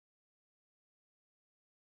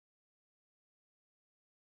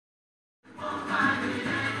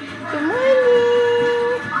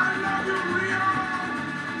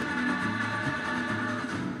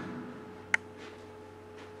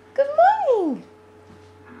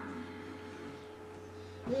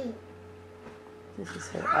This is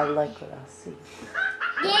her. I like what I see.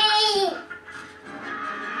 Yay!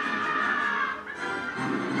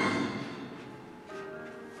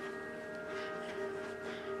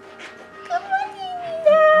 Come on,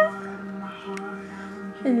 Nina.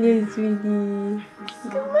 Hello, sweetie.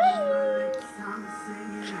 Come on.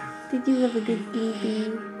 Did you have a good sleepy?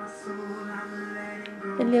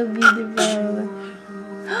 Hello, beautiful.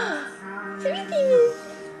 Sweetie.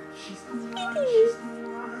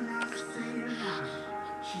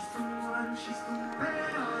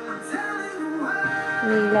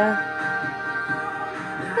 Mila.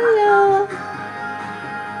 Hello.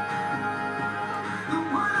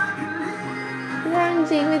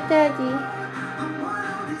 Lounging with Daddy.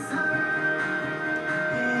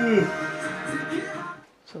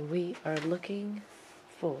 So we are looking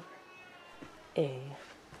for a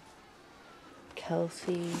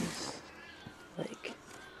Kelsey's like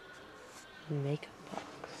makeup box.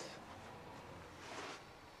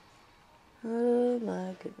 Oh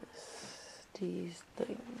my goodness. These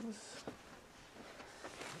things.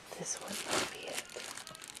 This one might be it.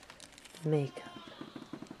 Makeup.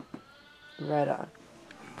 Right on.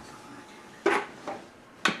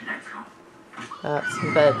 That's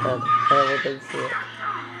in bed then. I did see it.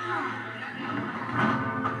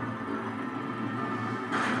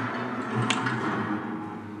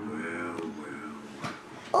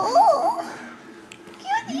 Oh,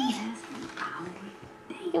 cutie.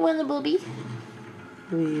 You want a booby?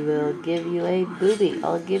 We will give you a booby.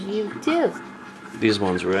 I'll give you 2. These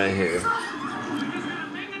ones right here.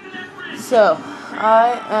 So,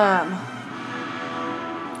 I am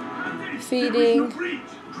feeding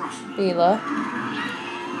Mila.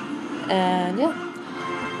 And yeah,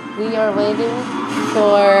 we are waiting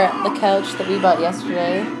for the couch that we bought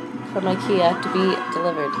yesterday from IKEA to be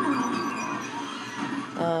delivered.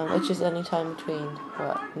 Which is any time between,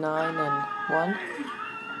 9 and 1?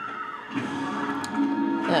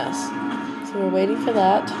 Yes. So we're waiting for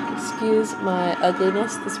that. Excuse my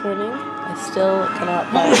ugliness this morning. I still cannot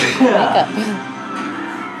find makeup.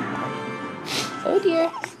 Oh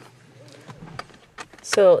dear.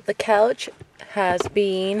 So the couch has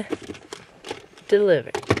been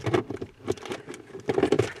delivered.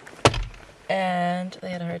 And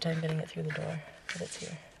they had a hard time getting it through the door, but it's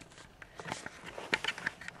here.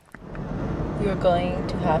 You're going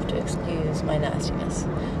to have to excuse my nastiness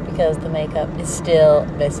because the makeup is still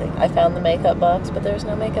missing. I found the makeup box, but there's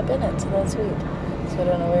no makeup in it, so that's sweet. So I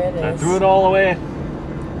don't know where it is. I threw it all away.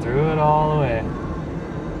 Threw it all away.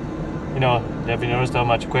 You know, have you noticed how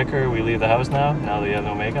much quicker we leave the house now that you have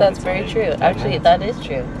no makeup? That's very true. Actually, that is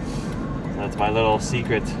true. So that's my little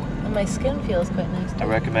secret. And my skin feels quite nice too. I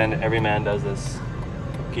recommend every man does this.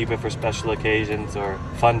 Keep it for special occasions or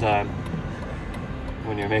fun time.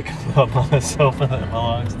 When you're making love on a sofa that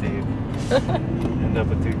belongs to you. End up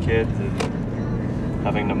with 2 kids and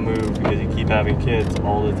having to move because you keep having kids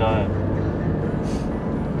all the time.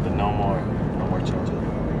 But no more children.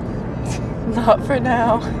 Not for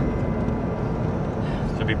now.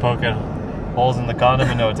 Should be poking holes in the condom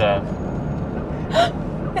in no time.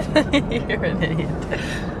 You're an idiot.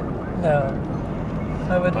 No.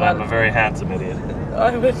 But I'm a very handsome idiot.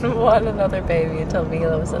 I wouldn't want another baby until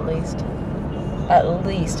Mila was at least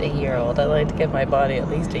a year old. I like to give my body at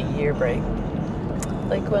least a year break.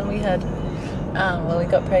 Like when we got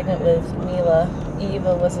pregnant with Mila,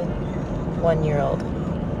 Eva was a 1-year-old.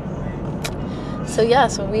 So yeah,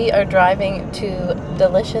 so we are driving to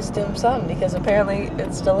delicious dim sum because apparently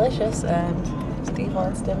it's delicious and Steve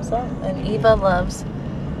wants dim sum and Eva loves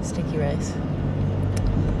sticky rice.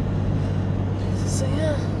 So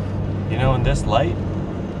yeah. You know, in this light,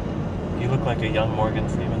 you look like a young Morgan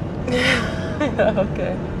Freeman.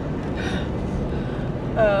 Okay.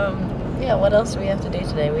 Yeah, what else do we have to do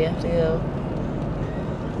today? We have to go...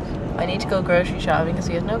 I need to go grocery shopping because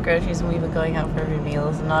we have no groceries and we've been going out for every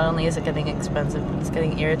meals. And not only is it getting expensive, but it's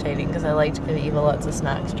getting irritating because I like to give Eva lots of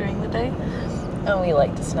snacks during the day. And we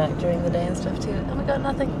like to snack during the day and stuff too. And we got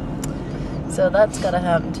nothing. So that's got to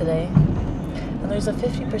happen today. And there's a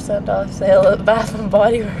 50% off sale at Bath &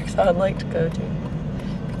 Body Works I'd like to go to.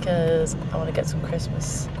 Because I want to get some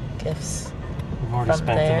Christmas gifts. We've already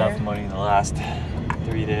spent enough money in the last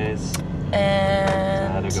 3 days. And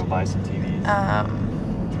I had to go buy some TVs.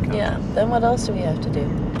 Yeah. Then what else do we have to do?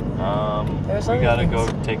 We gotta go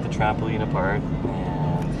take the trampoline apart.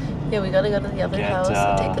 And yeah, we gotta go to the other house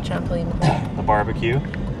and take the trampoline apart. The barbecue.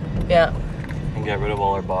 Yeah. And get rid of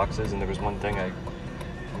all our boxes. And there was one thing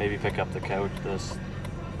maybe pick up the couch, this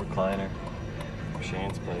recliner,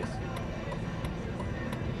 Shane's place.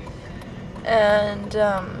 And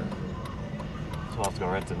So we'll have to go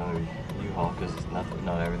rent another U-Haul because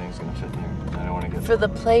not everything's gonna fit in there. I don't want to get For the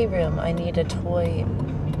playroom, I need a toy,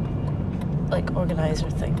 like, organizer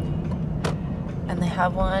thing. And they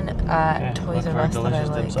have one at Toys R Us that I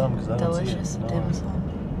like. Dim sum, 'cause I don't see it. Delicious No. dim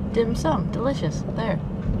sum. Dim sum, delicious. There.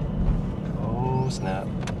 Oh snap!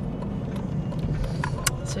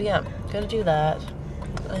 So yeah, gotta do that.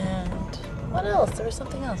 And what else? There was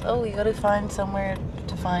something else. Oh, you gotta find somewhere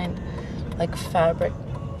to find like fabric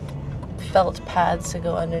felt pads to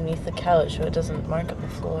go underneath the couch so it doesn't mark up the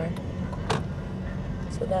floor.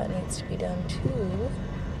 So that needs to be done too.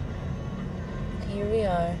 Here we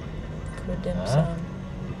are for dim sum.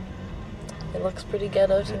 It looks pretty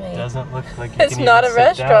ghetto to me. It doesn't look like you It's can not even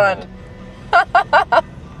a sit down restaurant.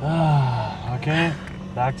 Okay,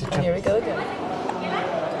 back to Here we go again.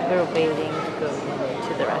 We're waiting to go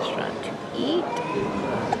to the restaurant to eat.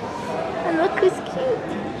 And look who's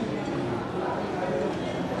cute.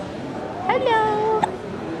 Hello.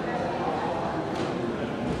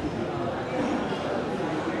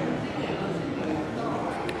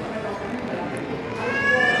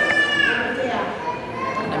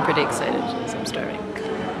 And I'm pretty excited because I'm starving.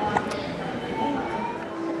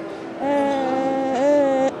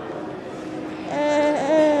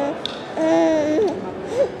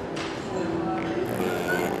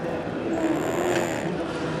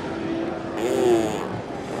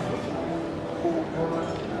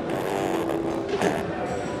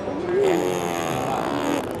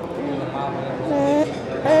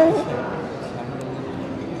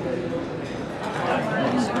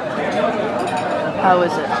 How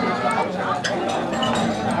is it?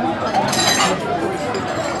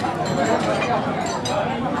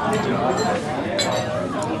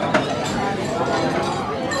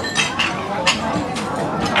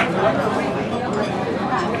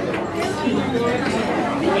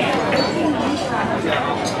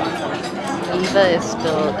 Eva is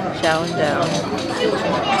still chowing down.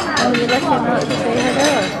 Oh, you let him out to say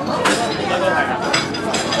hello.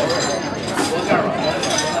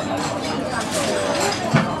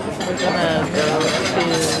 We're gonna go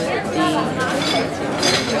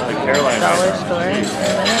to the dollar store in a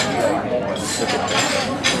minute.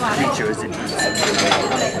 Creatures in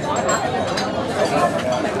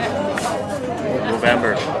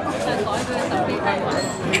November.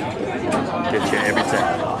 Get you every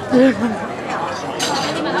time.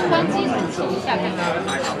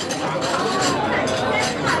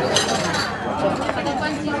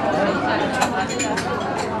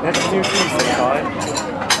 Let's do pizza, guys.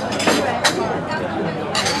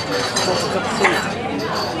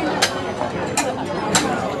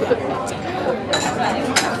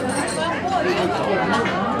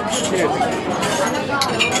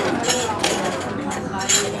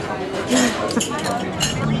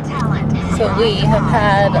 So we have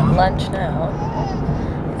had lunch now,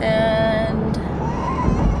 and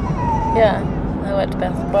yeah, I went to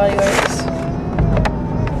Bath and Body Works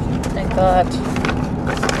and got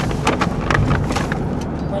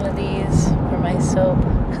one of these for my soap.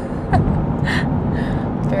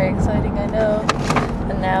 Very exciting, I know.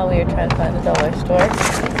 And now we are trying to find a dollar store.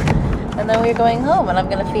 And then we're going home, and I'm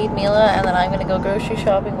going to feed Mila, and then I'm going to go grocery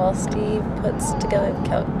shopping while Steve puts together the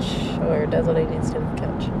couch, or does what he needs to do with the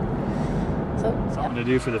couch. So, Something to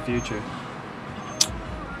do for the future.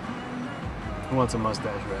 Who wants a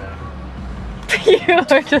mustache rag? You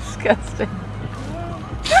are disgusting.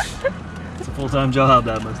 It's a full-time job,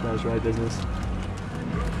 that mustache rag business.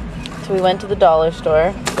 So we went to the dollar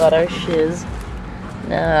store, got our shiz.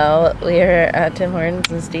 Now we're at Tim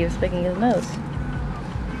Hortons and Steve's picking his nose.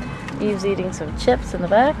 He's eating some chips in the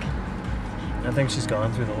back. I think she's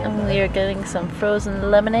gone through the whole And thing. we are getting some frozen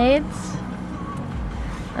lemonades.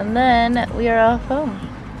 And then we are off home.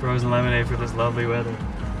 Frozen lemonade for this lovely weather.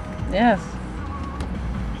 Yes.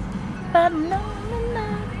 But no, it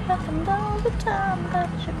happened all the time that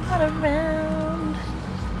you're not around.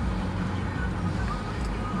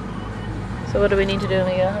 So what do we need to do when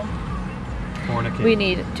we go home? Fornicate. We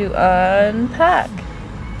need to unpack.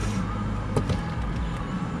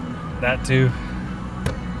 That too.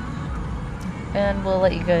 And we'll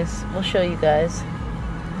show you guys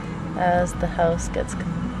as the house gets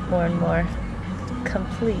more and more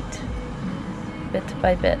complete, bit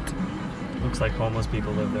by bit. Looks like homeless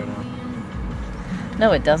people live there now.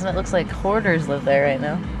 No, it doesn't. It looks like hoarders live there right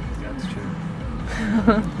now. That's true.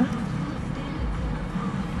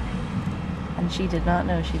 And she did not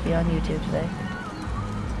know she'd be on YouTube today.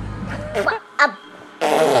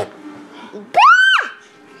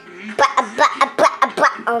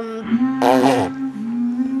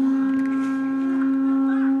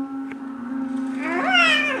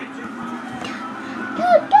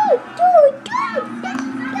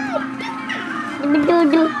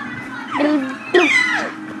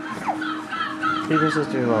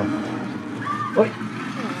 sister-in-law. Oi!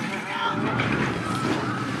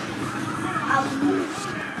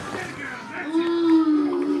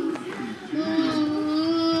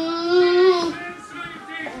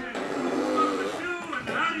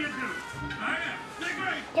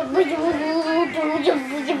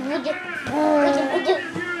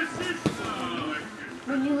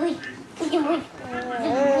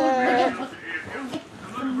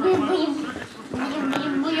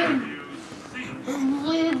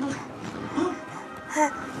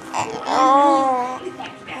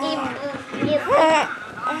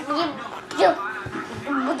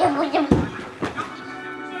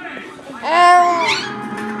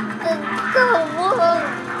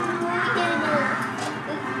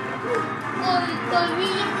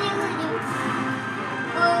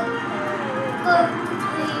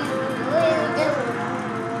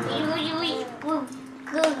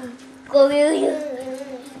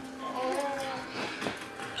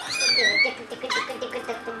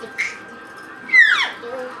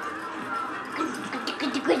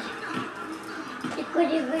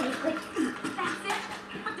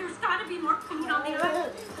 But there's gotta be more food on the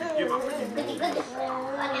earth.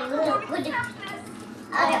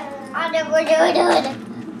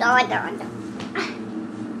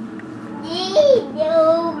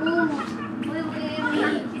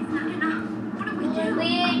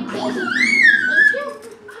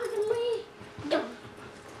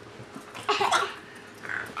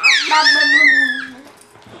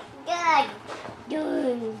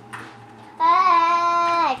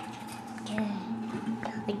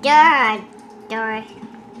 Dad, Dad,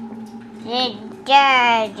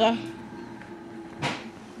 Dad, Dad,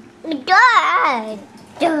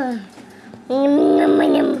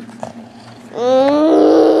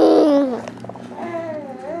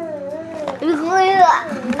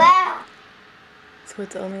 So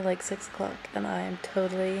it's only like 6 o'clock and I am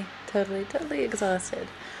totally exhausted.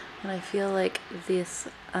 And I feel like this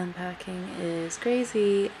unpacking is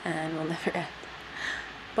crazy and will never end.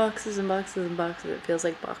 Boxes and boxes and boxes. It feels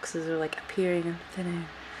like boxes are like appearing in thin air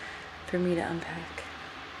for me to unpack.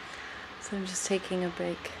 So I'm just taking a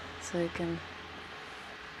break so I can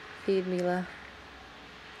feed Mila.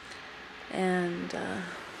 And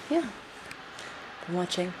yeah, I'm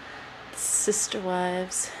watching Sister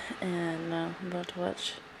Wives, and I'm about to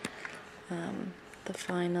watch the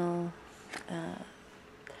final,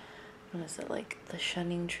 what is it, like the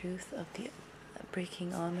shunning truth of the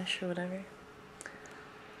Breaking Amish or whatever.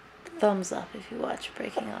 Thumbs up if you watch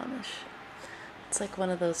Breaking Amish. It's like one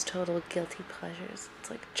of those total guilty pleasures. It's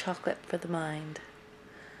like chocolate for the mind.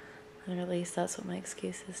 And at least that's what my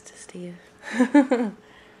excuse is to Steve.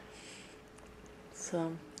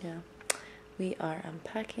 So, yeah. We are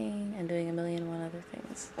unpacking and doing a million and one other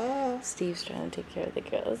things. Steve's trying to take care of the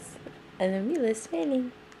girls. And then Mila's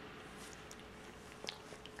smiling.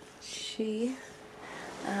 We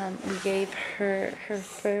gave her her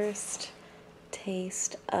first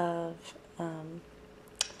taste of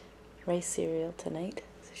rice cereal tonight.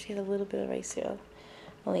 So she had a little bit of rice cereal.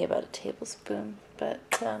 Only about a tablespoon. But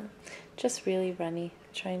just really runny.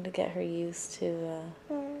 Trying to get her used to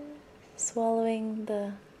swallowing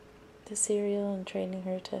the cereal and training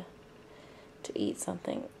her to eat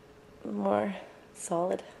something more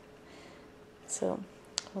solid. So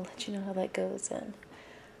we'll let you know how that goes, and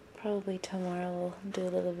probably tomorrow we'll do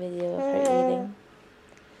a little video of her eating.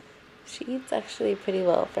 She eats actually pretty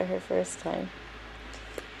well for her first time.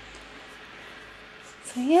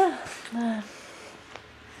 So yeah, what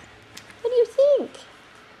do you think?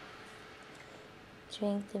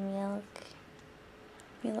 Drink the milk.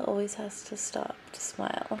 Mila always has to stop to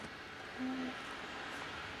smile.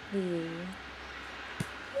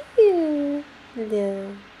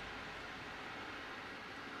 Hello.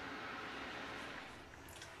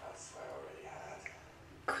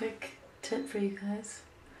 Quick tip for you guys.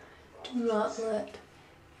 Do not let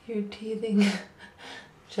your teething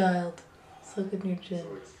child suck in your chin.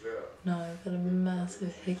 No, I've got a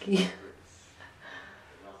massive hickey.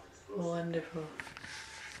 Wonderful.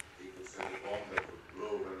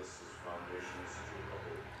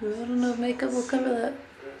 I don't know if makeup will cover that.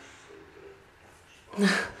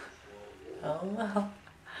 Oh well.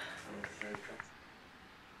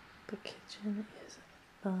 The kitchen is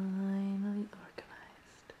finally organized.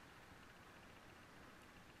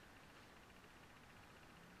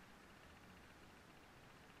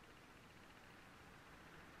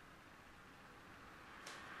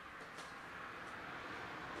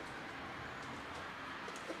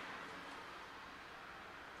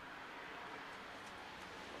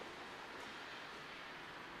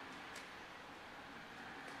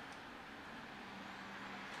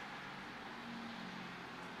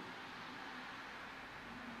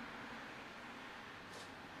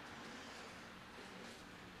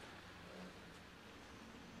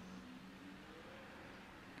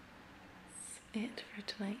 it for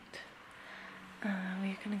tonight.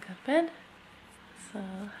 We're gonna go to bed. So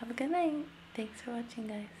have a good night. Thanks for watching,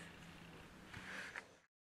 guys.